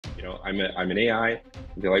I'm an AI.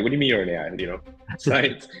 They're like, what do you mean you're an AI? So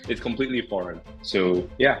it's completely foreign. So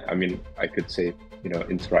yeah, I mean, I could say,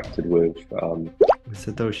 interacted with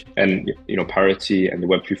Satoshi. and Parity and the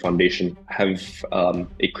Web3 Foundation have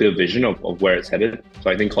a clear vision of where it's headed.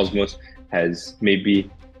 So I think Cosmos has maybe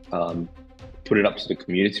put it up to the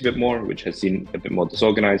community a bit more, which has seen a bit more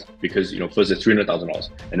disorganized because, first there's $300,000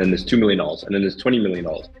 and then there's $2 million and then there's $20 million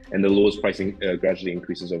and the lowest pricing gradually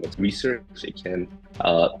increases over research. It can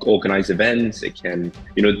organize events. It can,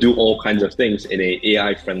 do all kinds of things in a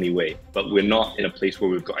AI friendly way, but we're not in a place where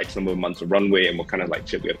we've got X number of months of runway and we're kind of like,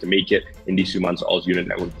 shit, we have to make it in these 2 months or else unit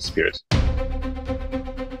network disappears.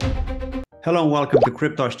 Hello and welcome to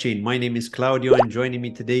KryptosChain. My name is Claudio and joining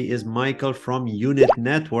me today is Michael from Unit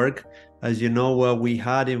Network. As you know, we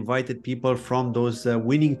had invited people from those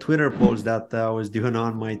winning Twitter polls that I was doing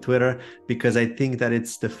on my Twitter, because I think that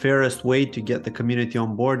it's the fairest way to get the community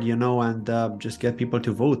on board, and just get people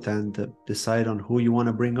to vote and decide on who you want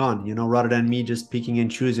to bring on, rather than me just picking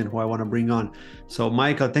and choosing who I want to bring on. So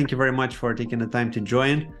Michael, thank you very much for taking the time to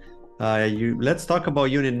join. Let's talk about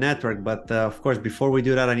Unit Network, but of course, before we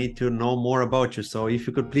do that, I need to know more about you. So if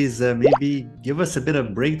you could please maybe give us a bit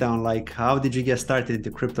of breakdown, like how did you get started into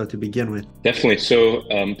crypto to begin with? Definitely. So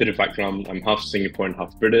a bit of background, I'm half Singaporean,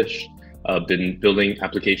 half British. I've been building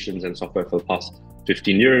applications and software for the past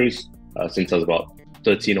 15 years, since I was about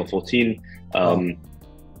 13 or 14.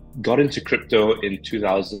 Got into crypto in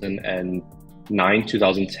 2009,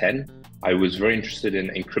 2010. I was very interested in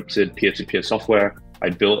encrypted peer-to-peer software. I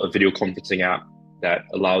built a video conferencing app that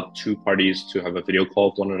allowed two parties to have a video call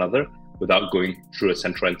with one another without going through a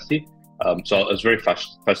central entity. So I was very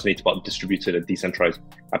fascinated about distributed and decentralized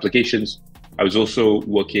applications. I was also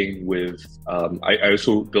working with, I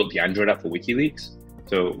also built the Android app for WikiLeaks.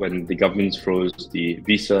 So when the governments froze the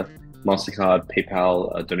Visa, MasterCard,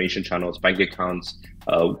 PayPal, donation channels, bank accounts,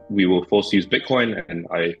 we were forced to use Bitcoin, and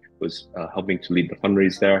I was helping to lead the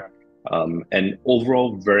fundraise there. And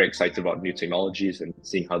overall, very excited about new technologies and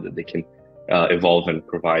seeing how that they can evolve and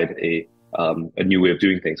provide a new way of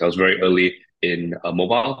doing things. I was very early in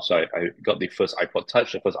mobile, so I got the first iPod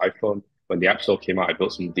Touch, the first iPhone. When the App Store came out, I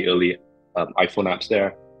built some of the early iPhone apps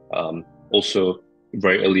there. Also,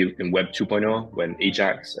 very early in Web 2.0, when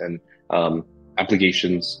Ajax and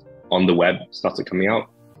applications on the web started coming out,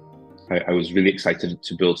 I was really excited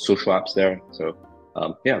to build social apps there. So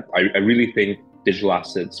yeah, I really think digital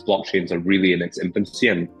assets, blockchains are really in its infancy,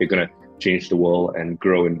 and they're going to change the world and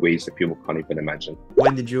grow in ways that people can't even imagine.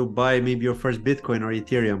 When did you buy maybe your first Bitcoin or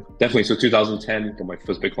Ethereum? Definitely. So 2010, got my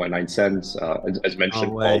first Bitcoin at 9 cents. As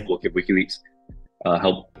mentioned, all work at WikiLeaks,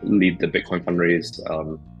 helped lead the Bitcoin fundraise.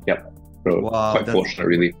 Yeah, so wow, quite fortunate,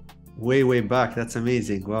 really. Way back. That's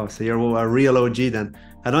amazing. Wow. So you're a real OG then.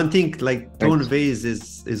 I don't think like Tone Vase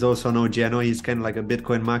is also an OG. I know he's kind of like a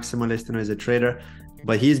Bitcoin maximalist, he's a trader.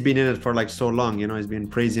 But he's been in it for like so long, he's been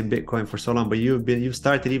praising Bitcoin for so long, but you've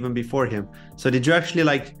started even before him. So did you actually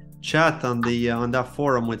like chat on that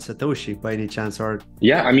forum with Satoshi by any chance? Or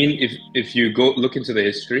yeah, I mean, if you go look into the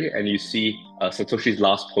history and you see Satoshi's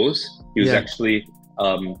last post, he was actually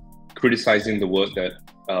criticizing the work that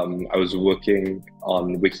I was working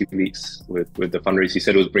on WikiLeaks with the fundraise. He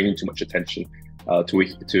said it was bringing too much attention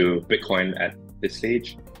to Bitcoin at this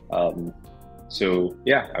stage. So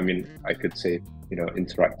yeah, I mean, I could say,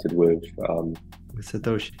 interacted with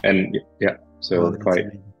Satoshi. And yeah, so quite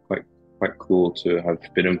cool to have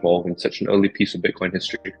been involved in such an early piece of Bitcoin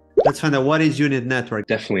history. Let's find out, what is Unit Network?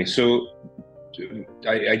 Definitely. So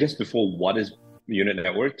I guess before what is Unit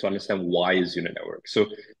Network, to understand why is Unit Network. So,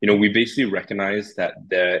 we basically recognize that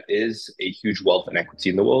there is a huge wealth and equity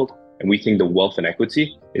in the world. And we think the wealth and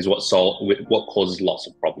equity is what causes lots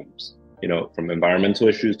of problems, from environmental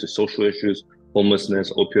issues to social issues,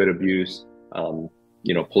 homelessness, opioid abuse,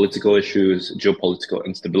 political issues, geopolitical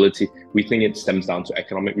instability. We think it stems down to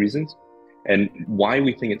economic reasons. And why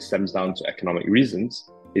we think it stems down to economic reasons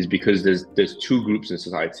is because there's two groups in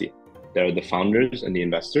society. There are the founders and the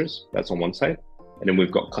investors, that's on one side. And then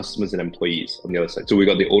we've got customers and employees on the other side. So we've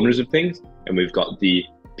got the owners of things, and we've got the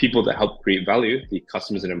people that help create value, the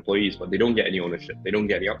customers and employees, but they don't get any ownership. They don't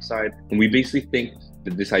get any upside. And we basically think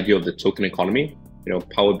that this idea of the token economy,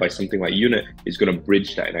 powered by something like Unit, is going to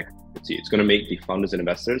bridge that inequity. It's going to make the founders and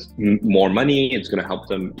investors more money. It's going to help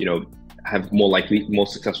them, have more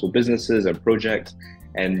successful businesses and projects,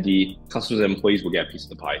 and the customers and employees will get a piece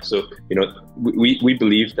of the pie. So, we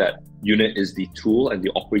believe that Unit is the tool and the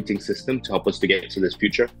operating system to help us to get to this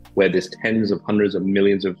future where there's tens of hundreds of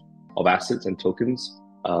millions of assets and tokens,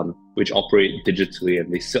 which operate digitally,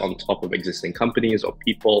 and they sit on top of existing companies or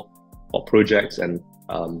people or projects. And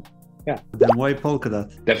yeah. Then why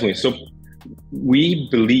Polkadot? Definitely. So we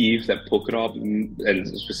believe that Polkadot, and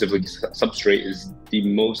specifically Substrate, is the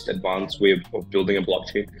most advanced way of building a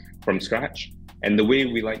blockchain from scratch. And the way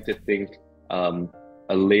we like to think,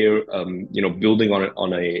 a layer, building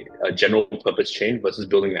on a general purpose chain versus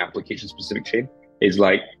building an application specific chain is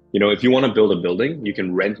like, if you want to build a building, you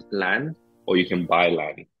can rent land or you can buy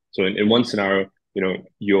land. So in one scenario,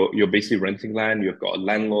 you're basically renting land. You've got a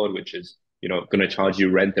landlord, which is, going to charge you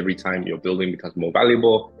rent every time your building becomes more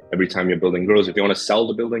valuable, every time your building grows. If you want to sell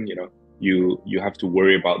the building, you have to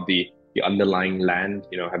worry about the underlying land,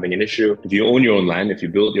 having an issue. If you own your own land, if you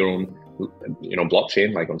build your own,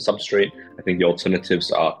 blockchain, like on Substrate, I think the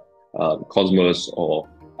alternatives are Cosmos or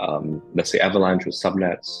let's say Avalanche with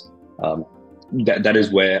subnets. That is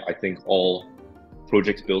where I think all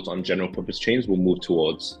projects built on general purpose chains will move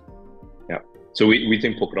towards. Yeah. So we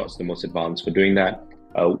think Polkadot's the most advanced for doing that.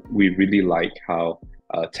 We really like how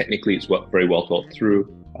technically it's very well thought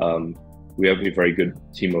through. We have a very good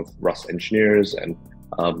team of Rust engineers, and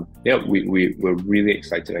we're really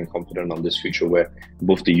excited and confident on this future where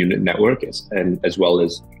both the unit network as well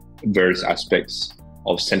as various aspects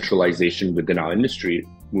of centralization within our industry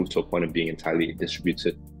move to a point of being entirely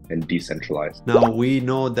distributed and decentralized. Now, we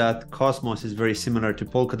know that Cosmos is very similar to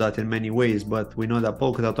Polkadot in many ways, but we know that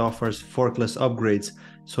Polkadot offers forkless upgrades.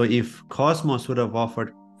 So if Cosmos would have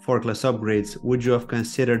offered forkless upgrades, would you have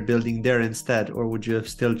considered building there instead, or would you have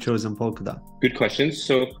still chosen Polkadot? Good question.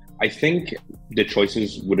 So I think the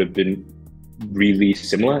choices would have been really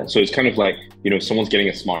similar. So it's kind of like, if someone's getting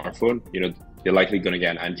a smartphone, they're likely going to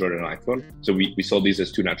get an Android and an iPhone. So we saw these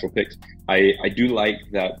as two natural picks. I do like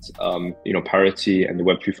that, Parity and the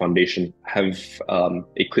Web3 Foundation have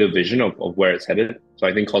a clear vision of where it's headed. So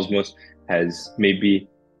I think Cosmos has maybe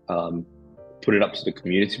put it up to the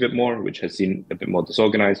community a bit more, which has seen a bit more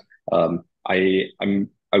disorganized.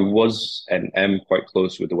 I was and am quite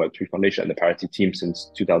close with the Web3 Foundation and the Parity team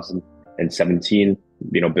since 2017,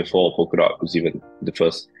 before Polkadot was even the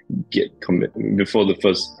first before the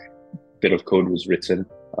first bit of code was written.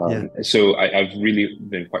 So I've really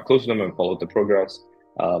been quite close to them and followed the progress.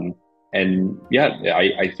 I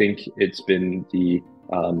think it's been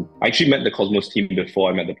I actually met the Cosmos team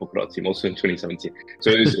before I met the Polkadot team, also in 2017.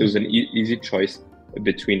 So it was an easy choice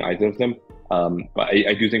between either of them. But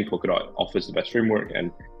I do think Polkadot offers the best framework,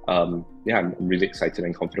 and I'm really excited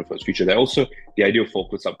and confident for its future. They're also, the idea of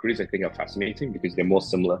forkless upgrades, I think, are fascinating because they're more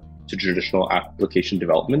similar to traditional application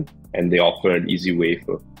development, and they offer an easy way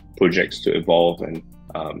for projects to evolve and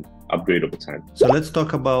upgrade over time. So let's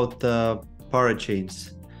talk about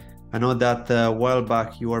parachains. I know that a while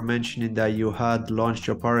back you were mentioning that you had launched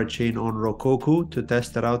your parachain on Rokoku to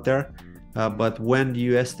test it out there. But when do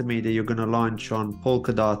you estimate that you're going to launch on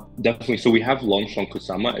Polkadot? Definitely. So we have launched on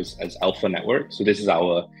Kusama as Alpha Network. So this is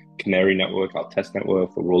our canary network, our test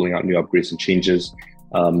network for rolling out new upgrades and changes.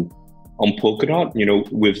 On Polkadot,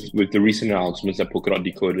 with the recent announcements that Polkadot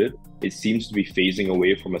decoded, it seems to be phasing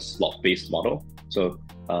away from a slot-based model. So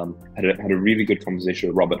had a really good conversation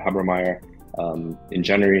with Robert Habermeyer in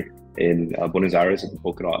January in Buenos Aires at the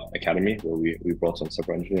Polkadot Academy, where we brought on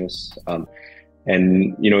several engineers.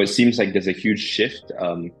 And it seems like there's a huge shift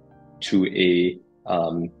to a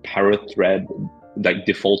parathread, like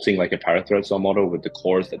defaulting like a parathread style model with the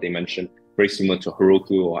cores that they mentioned, very similar to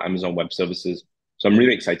Heroku or Amazon Web Services. So I'm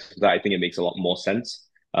really excited for that. I think it makes a lot more sense.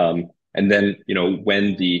 And then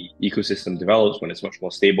when the ecosystem develops, when it's much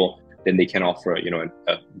more stable, then they can offer an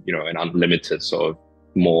unlimited sort of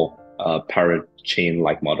more parachain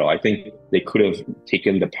like model. I think they could have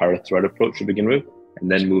taken the parathread approach to begin with, and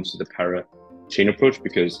then moved to the parachain approach,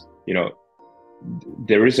 because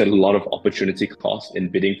there is a lot of opportunity cost in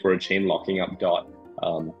bidding for a chain, locking up dot,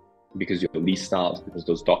 because your lease starts, because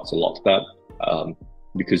those dots are locked up,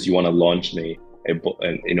 because you want to launch in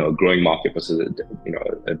a growing market versus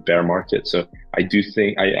a bear market. So I do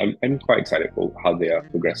think I'm quite excited for how they are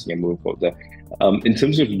progressing and moving forward there. In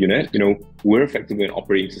terms of unit, we're effectively an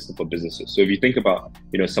operating system for businesses. So if you think about,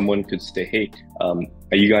 someone could say, hey,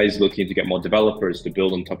 are you guys looking to get more developers to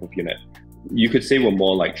build on top of unit? You could say we're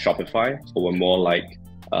more like Shopify, or we're more like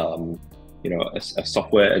a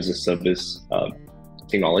software as a service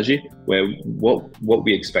technology, where what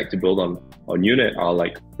we expect to build on unit are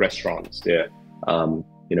like restaurants. They're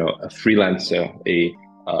a freelancer,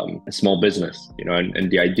 a small business, and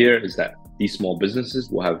the idea is that these small businesses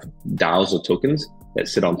will have DAOs or tokens that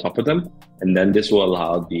sit on top of them, and then this will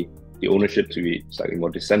allow the ownership to be slightly more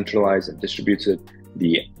decentralized and distributed,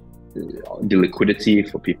 the liquidity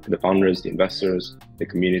for people, the founders, the investors, the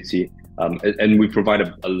community, and we provide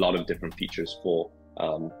a lot of different features for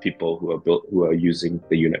people who are using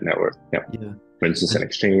the unit network. For instance, an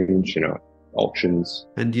exchange, auctions.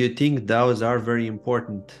 And do you think DAOs are very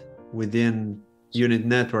important within unit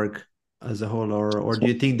network as a whole, or do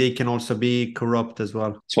you think they can also be corrupt as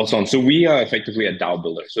well? Spot on. So we are effectively a DAO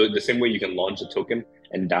builder. So the same way you can launch a token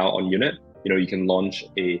and DAO on Unit, you can launch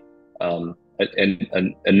a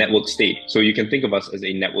network state. So you can think of us as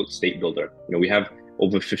a network state builder. We have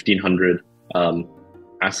over 1,500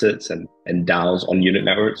 assets and DAOs on Unit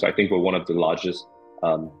network. So I think we're one of the largest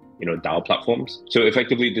DAO platforms. So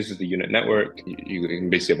effectively, this is the Unit network. You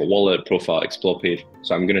can basically have a wallet, profile, explore page.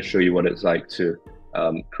 So I'm going to show you what it's like to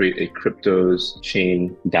create a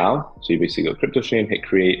KryptosChain DAO. So you basically go KryptosChain, hit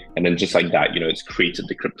create, and then just like that, it's created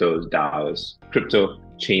the DAOs,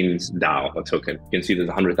 KryptosChain's DAO, a token. You can see there's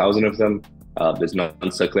 100,000 of them. There's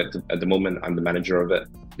none circulated at the moment. I'm the manager of it.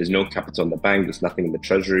 There's no capital in the bank. There's nothing in the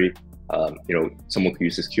treasury. Someone could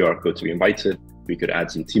use this QR code to be invited. We could add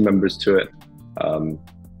some team members to it. You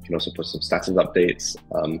can also put some status updates.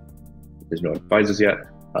 There's no advisors yet.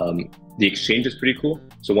 The exchange is pretty cool.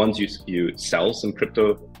 So once you sell some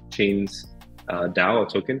KryptosChain's DAO or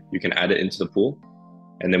token, you can add it into the pool.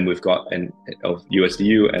 And then we've got of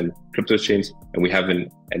USDU and KryptosChains, and we have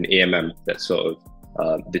an AMM that sort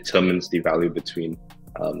of determines the value between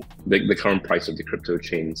the current price of the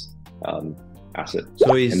KryptosChain's asset.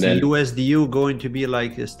 So is the USDU going to be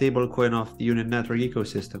like a stable coin of the Unit network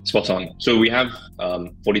ecosystem? Spot on. So we have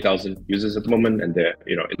 40,000 users at the moment, and they're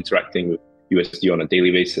interacting with USDU on a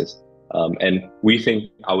daily basis. And we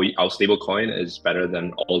think our stable coin is better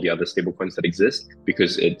than all the other stable coins that exist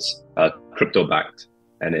because it's crypto backed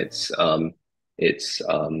and it's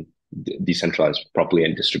decentralized properly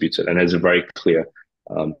and distributed and has a very clear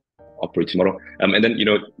operating model. And then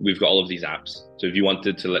we've got all of these apps. So if you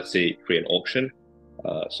wanted to, let's say, create an auction,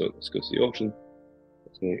 so let's go to the auction.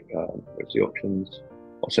 Let's say, where's the auctions?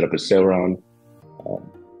 I'll set up a sale round.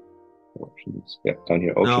 Auctions. Yeah, down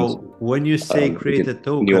here. Auctions. Now, when you say create a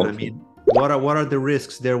token, I mean, what are the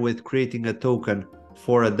risks there with creating a token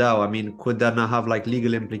for a DAO? I mean, could that not have like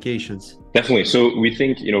legal implications? Definitely. So we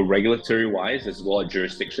think, regulatory wise, there's a lot of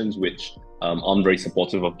jurisdictions which aren't very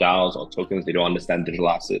supportive of DAOs or tokens. They don't understand digital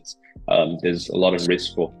assets. There's a lot of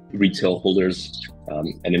risk for retail holders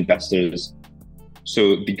and investors.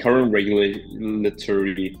 So the current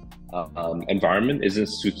regulatory environment isn't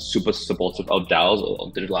super supportive of DAOs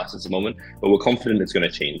or digital assets at the moment, but we're confident it's going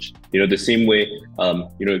to change. The same way,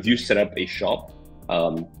 if you set up a shop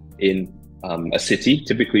in a city,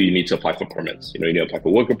 typically you need to apply for permits. You need to apply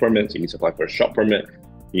for worker permits, you need to apply for a shop permit,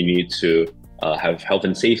 you need to have health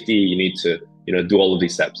and safety, you need to do all of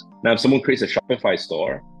these steps. Now, if someone creates a Shopify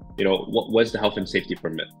store, where's the health and safety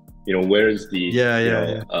permit? Where is the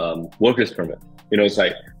workers permit? It's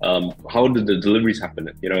like, how do the deliveries happen?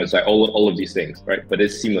 It's like all of these things, right? But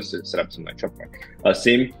it's seamless to set up something like Shopify.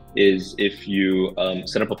 Same is if you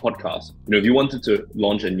set up a podcast. If you wanted to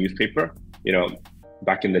launch a newspaper,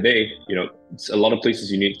 back in the day, a lot of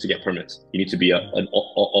places you need to get permits. You need to be an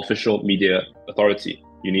official media authority.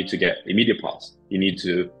 You need to get a media pass. You need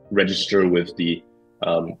to register with the,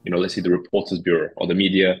 let's say the Reporters Bureau or the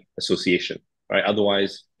Media Association, right?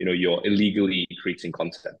 Otherwise, you're illegally creating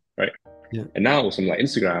content, right? Yeah. And now something like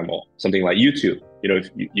Instagram or something like YouTube,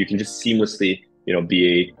 you can just seamlessly,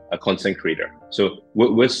 be a content creator. So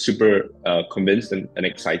we're super convinced and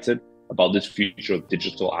excited about this future of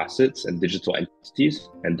digital assets and digital entities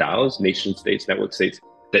and DAOs, nation states, network states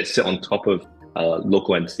that sit on top of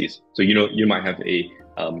local entities. So you might have a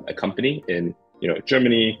company in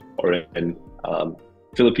Germany or in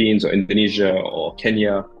Philippines or Indonesia or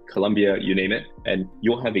Kenya, Colombia, you name it, and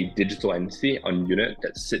you'll have a digital entity on Unit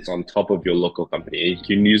that sits on top of your local company. You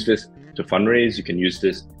can use this to fundraise, you can use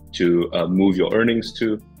this to move your earnings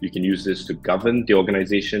to, you can use this to govern the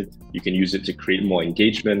organization, you can use it to create more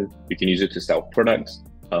engagement, you can use it to sell products.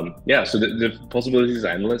 So the possibilities are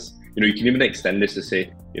endless. You can even extend this to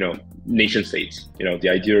say, nation states, the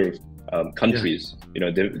idea of countries,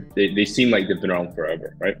 they seem like they've been around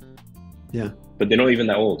forever, right? Yeah. But they're not even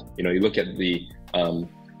that old. You look at the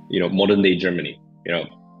modern day Germany,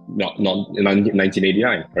 not in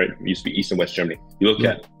 1989, right? It used to be East and West Germany. You look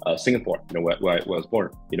at Singapore, where I was born,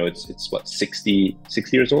 it's what, 60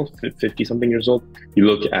 years old, 50 something years old. You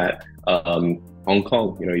look at Hong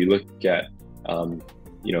Kong, you look at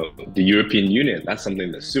the European Union, that's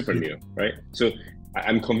something that's super new, right? So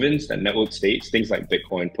I'm convinced that network states, things like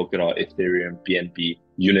Bitcoin, Polkadot, Ethereum, BNB,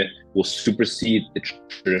 Unit will supersede the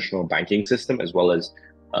traditional banking system as well as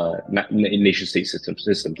nation state system.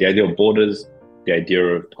 The idea of borders, the idea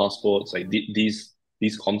of passports, like these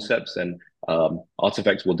concepts and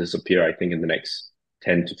artifacts will disappear, I think, in the next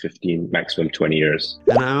 10 to 15, maximum 20 years.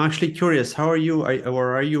 And I'm actually curious, how are you,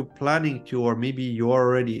 or are you planning to, or maybe you're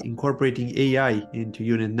already incorporating AI into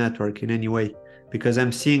Unit Network in any way? Because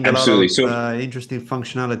I'm seeing a lot Absolutely. of So interesting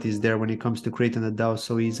functionalities there when it comes to creating a DAO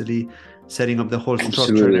so easily, setting up the whole structure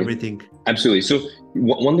and absolutely. everything. Absolutely. So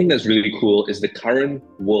one thing that's really cool is the current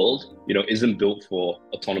world, isn't built for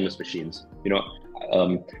autonomous machines.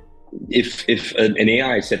 If an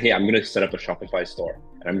AI said, "Hey, I'm going to set up a Shopify store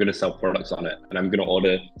and I'm going to sell products on it, and I'm going to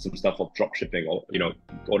order some stuff of drop shipping, or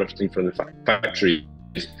order things from the factory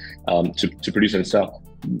to produce and sell,"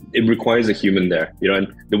 it requires a human there.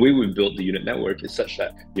 And the way we've built the unit network is such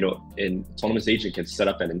that an autonomous agent can set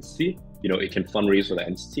up an entity. It can fundraise for that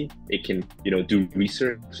entity. It can do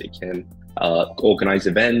research. It can organize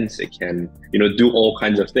events. It can do all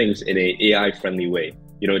kinds of things in a AI friendly way.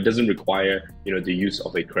 It doesn't require the use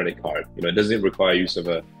of a credit card. It doesn't require use of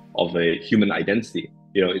a human identity.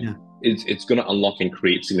 It's going to unlock and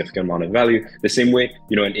create significant amount of value. The same way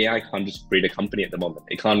an AI can't just create a company at the moment.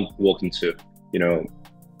 It can't walk into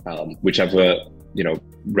whichever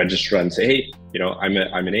registrar and say, "Hey,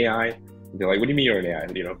 I'm an AI." They're like, "What do you mean you're an AI?"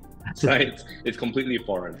 So it's completely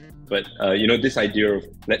foreign. But this idea of,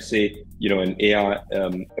 let's say, an AI,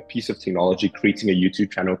 a piece of technology, creating a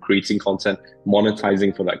YouTube channel, creating content,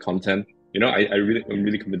 monetizing for that content, I'm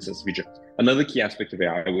really convinced that's the future. Another key aspect of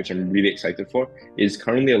AI, which I'm really excited for, is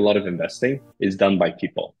currently a lot of investing is done by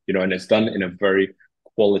people, and it's done in a very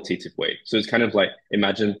qualitative way. So it's kind of like,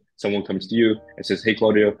 imagine someone comes to you and says, "Hey,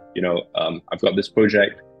 Claudio, I've got this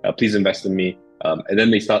project, please invest in me." And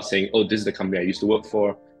then they start saying, "Oh, this is the company I used to work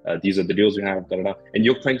for. These are the deals we have, da, da, da." And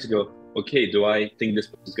you're trying to go, "Okay, do I think this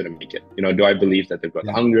person's going to make it? Do I believe that they've got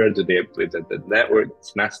the hunger? Do they believe that the network, the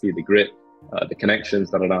tenacity, the grit, the connections,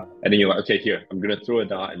 da, da, da." And then you're like, "Okay, here, I'm going to throw a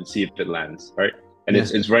dart and see if it lands," right? And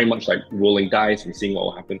it's very much like rolling dice and seeing what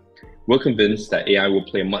will happen. We're convinced that AI will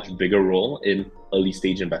play a much bigger role in early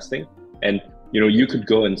stage investing. And, you could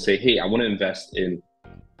go and say, "Hey, I want to invest in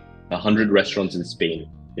 100 restaurants in Spain,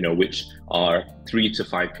 which are 3 to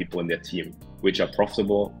 5 people in their team, which are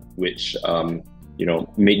profitable, which,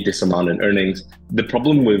 make this amount in earnings." The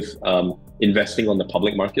problem with investing on the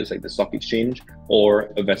public markets, like the stock exchange, or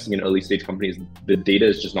investing in early stage companies, the data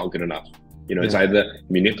is just not good enough. It's either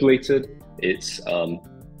manipulated, it's,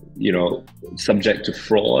 subject to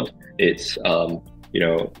fraud, it's,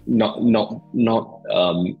 not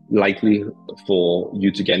likely for you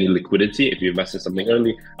to get any liquidity if you invest in something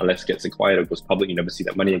early, unless it gets acquired or goes public. You never see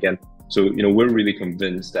that money again. So, we're really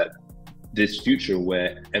convinced that this future where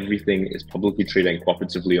everything is publicly traded and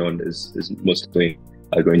cooperatively owned is mostly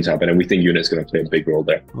going to happen, and we think Unit is going to play a big role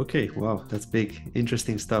there. Okay, wow, that's big,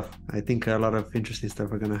 interesting stuff. I think a lot of interesting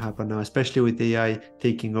stuff are going to happen now, especially with AI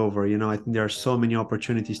taking over. I think there are so many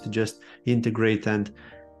opportunities to just integrate and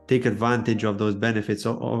take advantage of those benefits.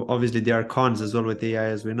 So obviously there are cons as well with AI,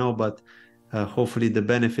 as we know, but hopefully the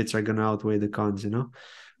benefits are going to outweigh the cons.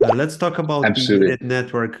 Let's talk about Absolutely. the Unit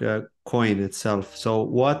Network coin itself. So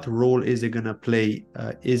what role is it going to play?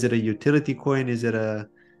 Is it a utility coin? Is it a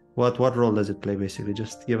what role does it play, basically?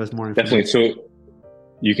 Just give us more information. Definitely. So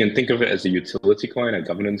you can think of it as a utility coin, a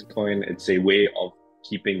governance coin. It's a way of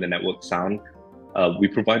keeping the network sound. We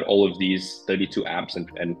provide all of these 32 apps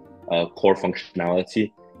and core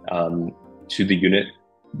functionality to the Unit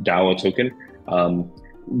DAO token.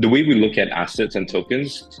 The way we look at assets and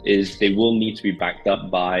tokens is they will need to be backed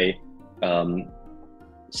up by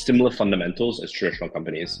similar fundamentals as traditional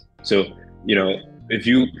companies. So, if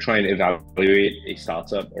you try and evaluate a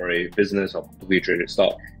startup or a business or publicly traded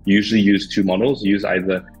stock, you usually use two models. You use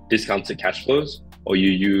either discounted cash flows or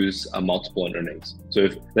you use a multiple on earnings. So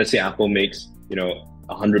if, let's say, Apple makes,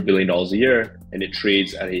 $100 billion a year and it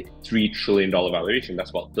trades at a $3 trillion valuation,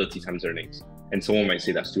 that's about 30 times earnings. And someone might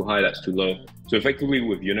say that's too high, that's too low. So effectively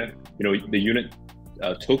with Unit, the Unit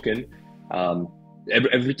token,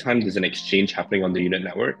 every time there's an exchange happening on the Unit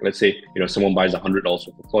network, let's say, someone buys $100 worth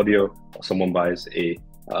of Claudio, or someone buys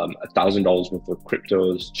 $1,000 worth of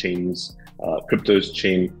KryptosChain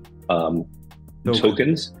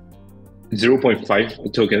tokens,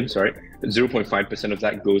 0.5 tokens, sorry, 0.5% of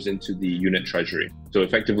that goes into the Unit Treasury. So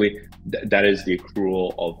effectively, that is the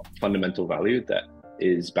accrual of fundamental value that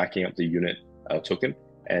is backing up the Unit token.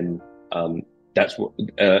 And that's what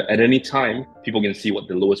at any time people can see what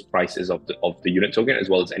the lowest price is of the Unit token, as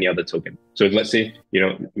well as any other token. So if, let's say,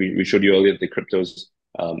 we showed you earlier, the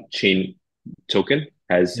KryptosChain token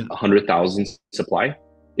has 100,000 supply.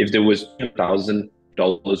 If there was $1,000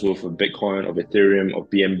 worth of Bitcoin, of Ethereum, of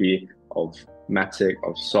BNB, of Matic,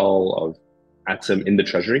 of Sol, of Atom in the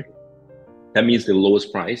treasury, that means the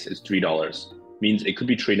lowest price is $3. Means it could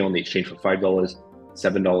be traded on the exchange for $5, $7,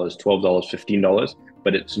 $12, $15.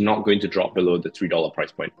 but it's not going to drop below the $3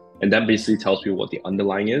 price point. And that basically tells people what the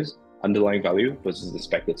underlying value versus the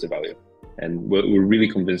speculative value. And we're really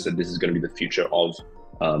convinced that this is going to be the future of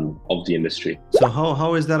the industry. So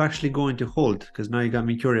how is that actually going to hold? Because now you got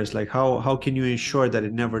me curious. Like how can you ensure that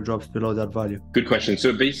it never drops below that value? Good question.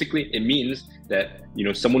 So basically, it means that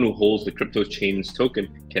someone who holds the KryptosChain's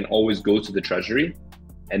token can always go to the treasury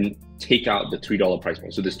and take out the $3 price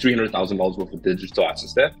point. So there's $300,000 worth of digital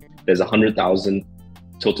assets there. There's 100,000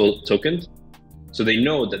 total tokens. So they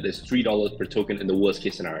know that there's $3 per token in the worst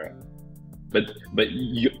case scenario. But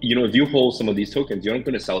if you hold some of these tokens, you're not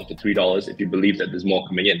going to sell it for $3 if you believe that there's more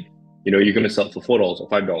coming in. You're going to sell it for $4 or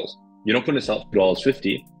 $5. You're not going to sell it for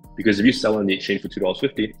 $2.50, because if you sell on the exchange for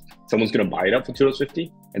 $2.50, someone's going to buy it up for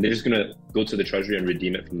 $2.50, and they're just going to go to the treasury and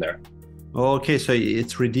redeem it from there. Okay, so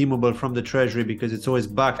it's redeemable from the treasury because it's always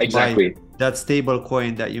backed by that stable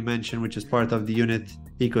coin that you mentioned, which is part of the unit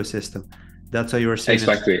ecosystem. That's how you were saying.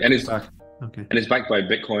 Exactly, and it's backed. Okay. And it's backed by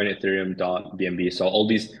Bitcoin, Ethereum, DAO, BNB. So all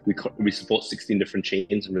these, we support 16 different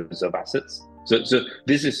chains and reserve assets. So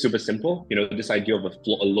this is super simple. This idea of a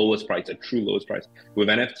lowest price, a true lowest price. With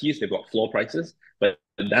NFTs, they've got floor prices, but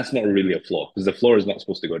that's not really a floor, because the floor is not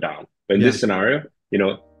supposed to go down. But in this scenario,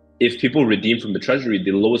 if people redeem from the treasury,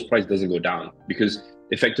 the lowest price doesn't go down, because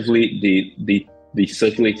effectively the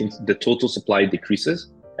circulating, the total supply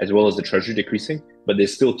decreases as well as the treasury decreasing, but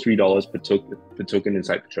there's still $3 per token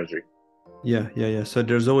inside the treasury. Yeah. So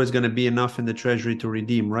there's always going to be enough in the treasury to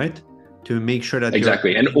redeem, right? To make sure that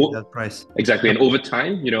exactly, and that price. Exactly, and over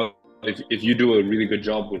time, if you do a really good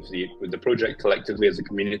job with the project collectively as a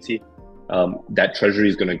community, that treasury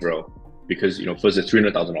is going to grow, because first there's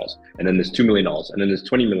 $300,000, and then there's $2 million, and then there's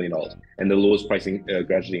 $20 million, and the lowest pricing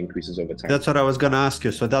gradually increases over time. That's what I was going to ask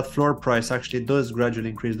you. So that floor price actually does gradually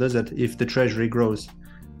increase, does it? If the treasury grows.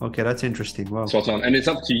 Okay, that's interesting. Wow. Spot on. And it's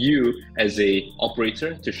up to you as a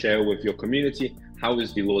operator to share with your community, how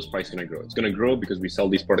is the lowest price going to grow? It's going to grow because we sell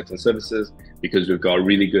these products and services, because we've got a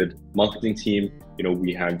really good marketing team.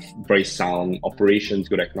 We have very sound operations,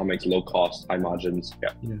 good economics, low cost, high margins.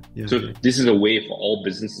 This is a way for all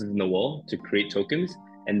businesses in the world to create tokens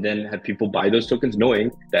and then have people buy those tokens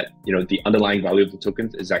knowing that, the underlying value of the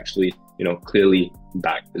tokens is actually, clearly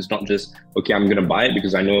backed. It's not just, okay, I'm going to buy it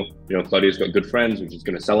because I know, Claudio's got good friends, which is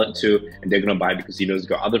going to sell it to, and they're going to buy it because he knows he's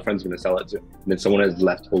got other friends going to sell it to. And then someone is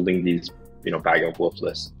left holding these, bag of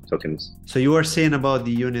worthless tokens. So you were saying about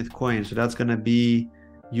the unit coin, so that's going to be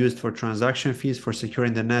used for transaction fees for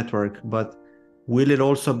securing the network, but will it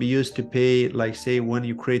also be used to pay, like say when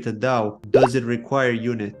you create a DAO, does it require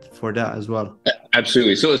unit for that as well?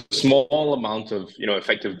 Absolutely. So a small amount of,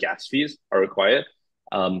 effective gas fees are required.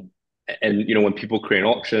 And, when people create an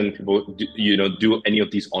auction, people do any of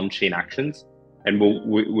these on-chain actions. And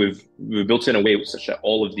we've built in a way such that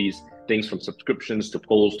all of these things, from subscriptions to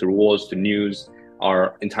polls to rewards to news,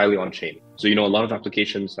 are entirely on-chain. So, a lot of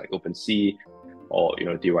applications like OpenSea or,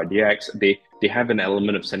 DYDX, they have an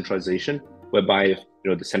element of centralization, whereby if,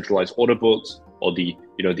 the centralized order books or the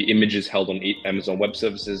images held on Amazon Web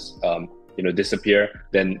Services, disappear,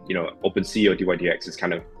 then, OpenSea or DYDX is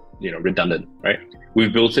kind of, redundant, right?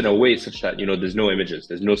 We've built in a way such that, there's no images,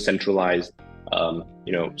 there's no centralized,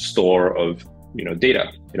 store of,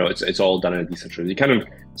 data. It's all done in a decentralized, kind of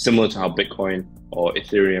similar to how Bitcoin or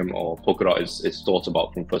Ethereum or Polkadot is thought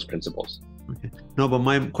about from first principles. Okay. No, but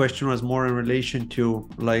my question was more in relation to,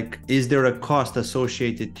 like, is there a cost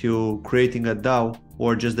associated to creating a DAO,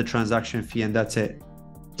 or just the transaction fee and that's it?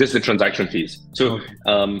 Just the transaction fees. So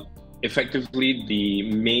effectively,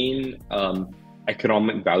 the main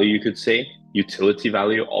economic value, you could say, utility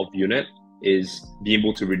value of unit, is being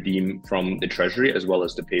able to redeem from the treasury as well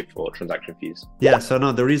as to pay for transaction fees. Yeah, so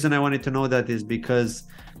no, the reason I wanted to know that is because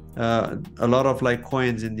a lot of like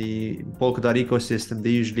coins in the Polkadot ecosystem, they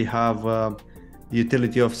usually have the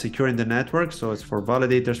utility of securing the network. So it's for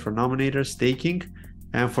validators, for nominators, staking,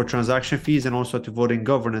 and for transaction fees, and also to voting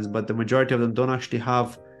governance. But the majority of them don't actually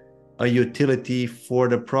have a utility for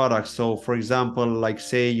the product. So for example, like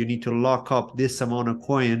say you need to lock up this amount of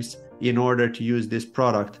coins in order to use this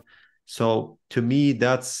product. So to me,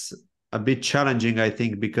 that's a bit challenging, I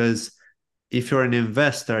think, because if you're an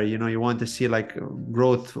investor, you want to see like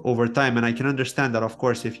growth over time. And I can understand that, of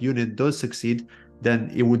course, if unit does succeed,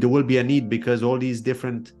 then there will be a need, because all these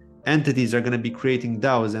different entities are going to be creating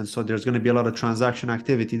DAOs. And so there's going to be a lot of transaction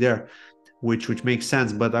activity there, which makes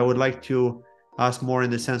sense. But I would like to ask more in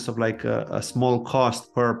the sense of like a small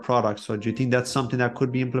cost per product. So do you think that's something that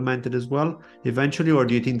could be implemented as well eventually, or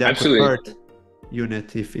do you think that could hurt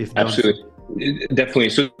unit if Absolutely. Definitely.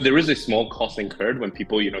 So there is a small cost incurred when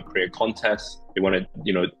people, create contests. They want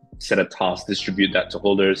to, set a task, distribute that to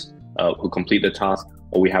holders. who complete the task,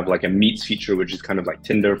 or we have like a meets feature, which is kind of like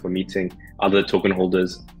Tinder for meeting other token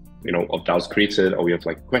holders, of DAOs created, or we have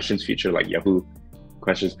like a questions feature like Yahoo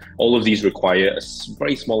questions. All of these require a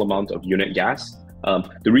very small amount of unit gas.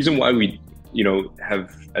 The reason why we,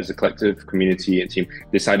 have as a collective community and team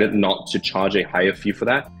decided not to charge a higher fee for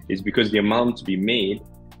that is because the amount to be made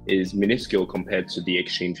is minuscule compared to the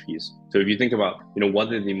exchange fees. So if you think about,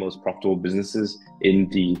 what are the most profitable businesses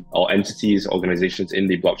or entities, organizations in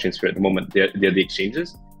the blockchain sphere at the moment, they're the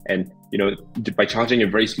exchanges. And, by charging a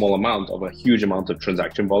very small amount of a huge amount of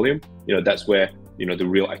transaction volume, that's where, the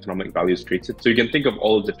real economic value is created. So you can think of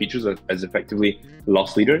all of the features as effectively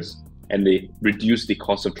loss leaders, and they reduce the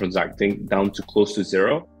cost of transacting down to close to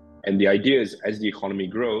zero. And the idea is, as the economy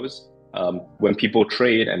grows, when people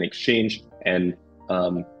trade and exchange and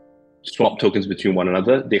swap tokens between one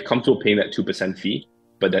another, they come to paying that 2% fee,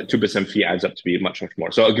 but that 2% fee adds up to be much, much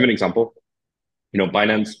more. So I'll give an example.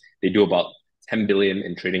 Binance, they do about 10 billion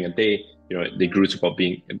in trading a day. They grew to about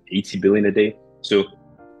being 80 billion a day. So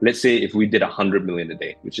let's say if we did 100 million a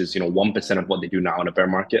day, which is 1% of what they do now in a bear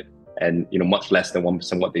market, and much less than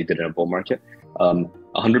 1% what they did in a bull market.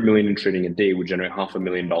 100 million in trading a day would generate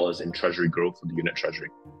 $500,000 in treasury growth for the unit treasury,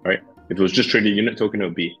 right? If it was just trading a unit token, it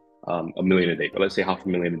would be $1 million a day. But let's say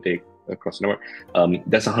 $500,000 a day across the network.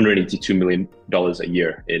 That's $182 million a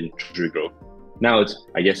year in treasury growth. Now that's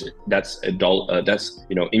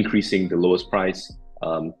increasing the lowest price,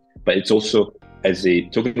 but it's also, as a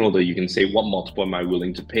token holder, you can say, what multiple am I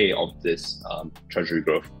willing to pay of this treasury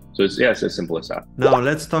growth? So it's as simple as that. Now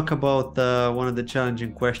let's talk about one of the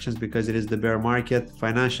challenging questions, because it is the bear market,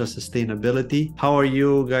 financial sustainability. How are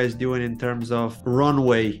you guys doing in terms of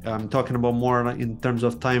runway? I'm talking about more in terms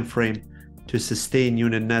of time frame to sustain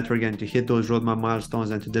Unit Network and to hit those roadmap milestones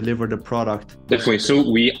and to deliver the product. Definitely.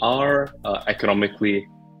 So we are economically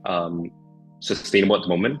sustainable at the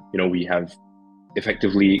moment. We have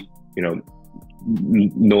effectively,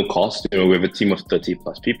 no cost. We have a team of 30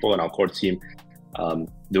 plus people in our core team.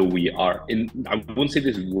 Though we are I won't say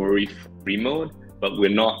this worry-free mode, but we're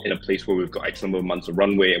not in a place where we've got X number of months of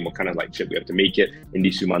runway and we're kind of like, shit, we have to make it in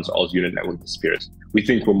these 2 months, or else Unit Network disappears. We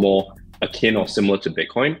think we're more akin or similar to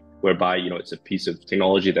Bitcoin, whereby, it's a piece of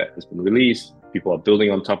technology that has been released, people are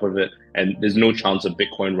building on top of it, and there's no chance of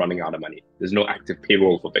Bitcoin running out of money. There's no active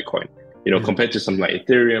payroll for Bitcoin. Compared to something like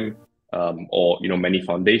Ethereum, or, many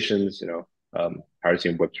foundations,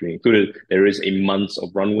 Parachain, Web3 included, there is a month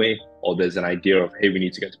of runway, or there's an idea of, hey, we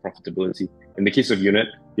need to get to profitability. In the case of Unit,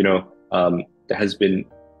 there has been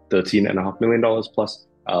 $13.5 million plus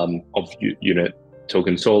of Unit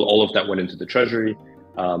tokens sold. All of that went into the treasury.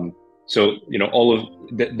 So, all of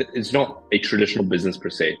it's not a traditional business per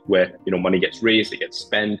se, where, money gets raised, it gets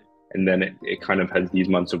spent, and then it kind of has these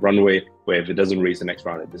months of runway where if it doesn't raise the next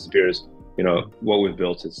round, it disappears. What we've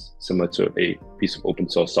built is similar to a piece of open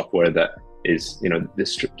source software that is,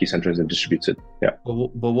 decentralized and distributed. Yeah.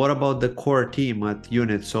 But what about the core team at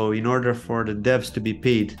Unit? So in order for the devs to be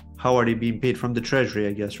paid, how are they being paid? From the treasury,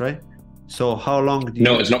 I guess, right? So how long do you...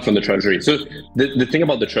 No, it's not from the treasury. So the thing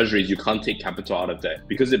about the treasury is you can't take capital out of there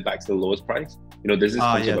because it backs the lowest price. There's this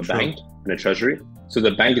concept of a bank and a treasury. So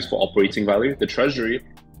the bank is for operating value. The treasury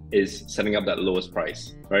is setting up that lowest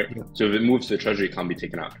price, right? Yeah. So if it moves to the treasury, it can't be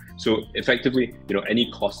taken out. So effectively,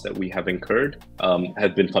 any costs that we have incurred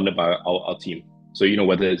have been funded by our team. So,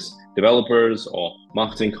 whether it's developers or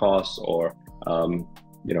marketing costs or,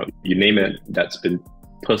 you name it, that's been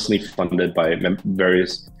personally funded by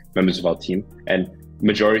various members of our team. And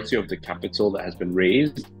majority of the capital that has been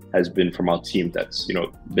raised has been from our team that's,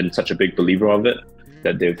 been such a big believer of it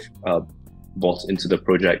that they've bought into the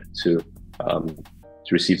project to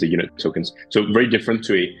receive the Unit tokens. So very different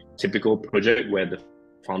to a typical project where the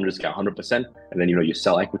founders get 100% and then, you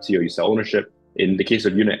sell equity or you sell ownership. In the case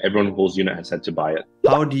of Unit, everyone who holds Unit has had to buy it.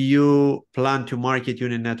 How do you plan to market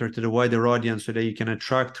Unit Network to the wider audience so that you can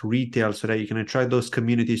attract retail, so that you can attract those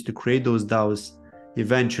communities to create those DAOs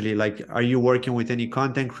eventually? Like, are you working with any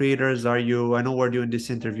content creators? I know we're doing this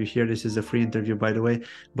interview here. This is a free interview, by the way.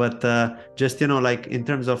 But just, like in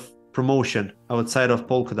terms of promotion outside of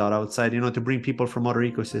Polkadot, outside, to bring people from other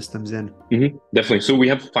ecosystems in? Definitely. So we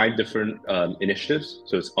have 5 different initiatives.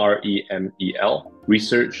 So it's REMEL,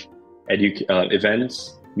 research,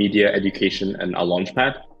 events, media, education, and our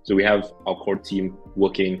launchpad. So we have our core team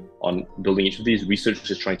working on building each of these. Research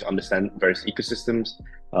is trying to understand various ecosystems.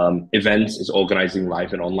 Events is organizing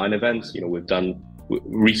live and online events. We've done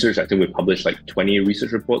research. I think we've published like 20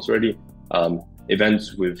 research reports already.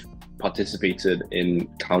 Events, we've participated in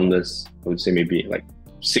countless, I would say maybe like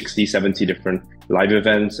 60, 70 different live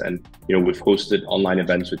events. And, we've hosted online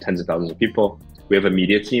events with tens of thousands of people. We have a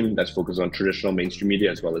media team that's focused on traditional mainstream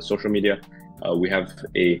media as well as social media. We have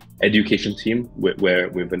a education team where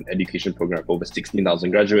we have an education program for over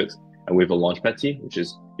 16,000 graduates, and we have a launchpad team, which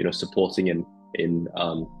is supporting in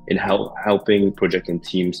helping project and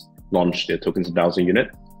teams launch their tokens and DAOs and unit.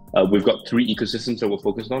 We've got 3 ecosystems that we're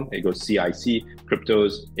focused on. It goes CIC,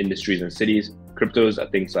 cryptos, industries, and cities. Cryptos are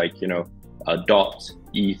things like DOT,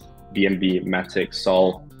 ETH, BNB, Matic,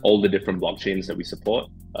 Sol, all the different blockchains that we support.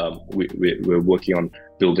 We're working on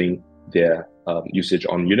building their usage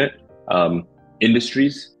on unit.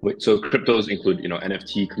 Industries, so cryptos include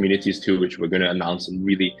NFT communities too, which we're going to announce some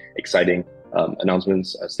really exciting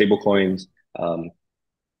announcements. Stablecoins,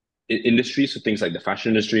 industries, so things like the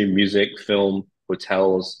fashion industry, music, film,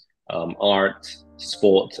 hotels, art,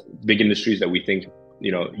 sport, big industries that we think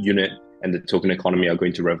unit and the token economy are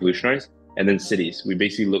going to revolutionize. And then cities, we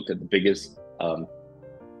basically looked at the biggest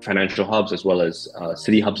financial hubs as well as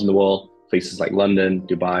city hubs in the world, places like London,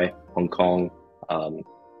 Dubai, Hong Kong,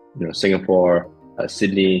 Singapore,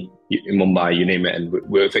 Sydney, Mumbai, you name it. And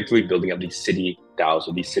we're effectively building up these city DAOs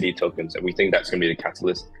or these city tokens. And we think that's going to be the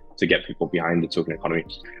catalyst to get people behind the token economy.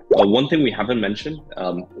 One thing we haven't mentioned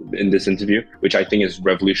in this interview, which I think is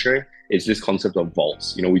revolutionary, is this concept of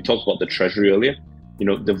vaults. We talked about the treasury earlier.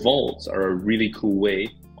 The vaults are a really cool way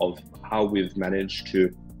of how we've managed to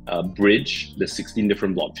bridge the 16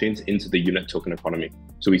 different blockchains into the unit token economy.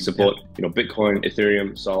 So we support, Bitcoin,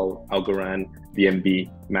 Ethereum, Sol, Algorand,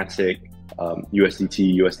 BNB, Matic,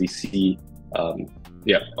 USDT, USDC,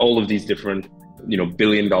 all of these different,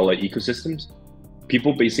 billion-dollar ecosystems.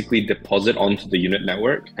 People basically deposit onto the unit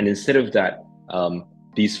network, and instead of that,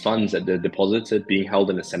 these funds that they're deposited being held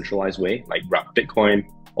in a centralized way, like wrapped Bitcoin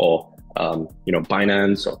or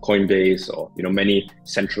Binance or Coinbase or many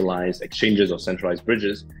centralized exchanges or centralized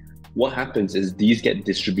bridges, what happens is these get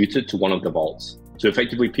distributed to one of the vaults. So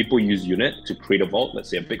effectively, people use unit to create a vault, let's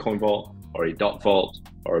say a Bitcoin vault or a DOT vault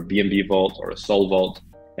or a BNB vault or a Sol vault.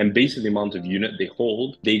 And based on the amount of unit they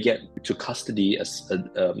hold, they get to custody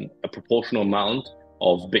a proportional amount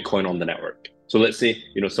of Bitcoin on the network. So let's say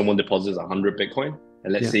someone deposits 100 Bitcoin,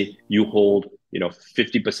 and let's say you hold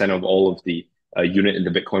 50% of all of the unit in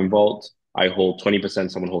the Bitcoin vault. I hold 20%,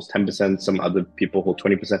 someone holds 10%, some other people hold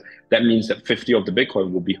 20%. That means that 50 of the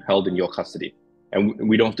Bitcoin will be held in your custody. And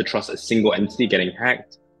we don't have to trust a single entity getting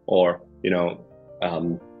hacked or,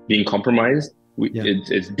 being compromised.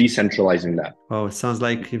 It's decentralizing that. Oh, it sounds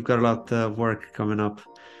like you've got a lot of work coming up.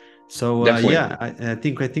 So I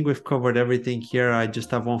think we've covered everything here. I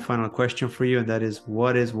just have one final question for you, and that is,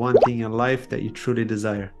 what is one thing in life that you truly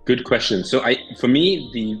desire? Good question. So for me,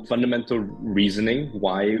 the fundamental reasoning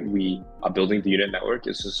why we are building the unit network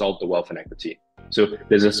is to solve the wealth inequity. So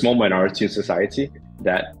there's a small minority in society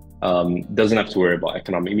that doesn't have to worry about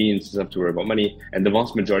economic means, doesn't have to worry about money, and the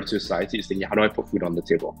vast majority of society is thinking, how do I put food on the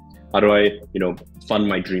table? How do I, fund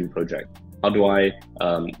my dream project? How do I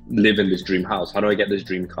live in this dream house? How do I get this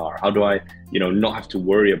dream car? How do I, not have to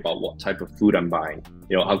worry about what type of food I'm buying?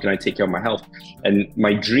 How can I take care of my health? And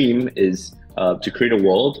my dream is to create a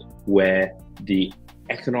world where the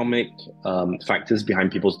economic factors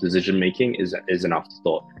behind people's decision-making is an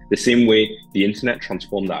afterthought. The same way the internet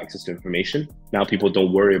transformed the access to information. Now people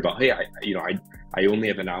don't worry about, hey, I only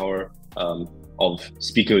have an hour of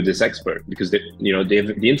speaking with this expert, because they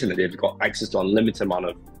have the internet, they've got access to unlimited amount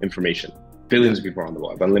of information. Billions of people around the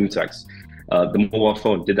world have unlimited access. The mobile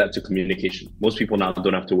phone did that to communication. Most people now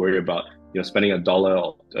don't have to worry about spending $1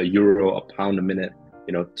 or a euro, a pound a minute,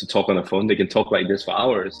 to talk on the phone. They can talk like this for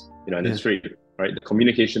hours, and it's free, right? The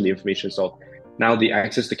communication, the information. So now the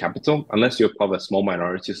access to capital, unless you're part of a small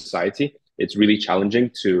minority society, it's really challenging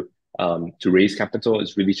to raise capital.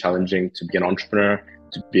 It's really challenging to be an entrepreneur,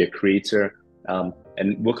 to be a creator.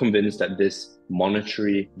 And we're convinced that this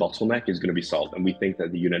monetary bottleneck is going to be solved. And we think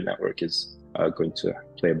that the unit network is going to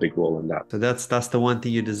play a big role in that. So that's the one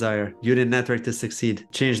thing you desire, unit network to succeed,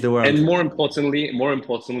 change the world. And more importantly,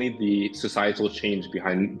 the societal change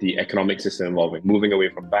behind the economic system evolving, moving away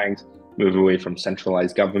from banks, moving away from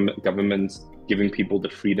centralized governments, giving people the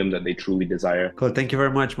freedom that they truly desire. Cool. Thank you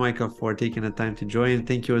very much, Michael, for taking the time to join.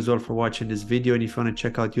 Thank you as well for watching this video. And if you want to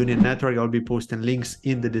check out Unit Network, I'll be posting links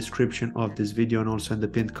in the description of this video and also in the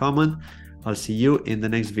pinned comment. I'll see you in the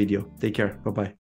next video. Take care. Bye-bye.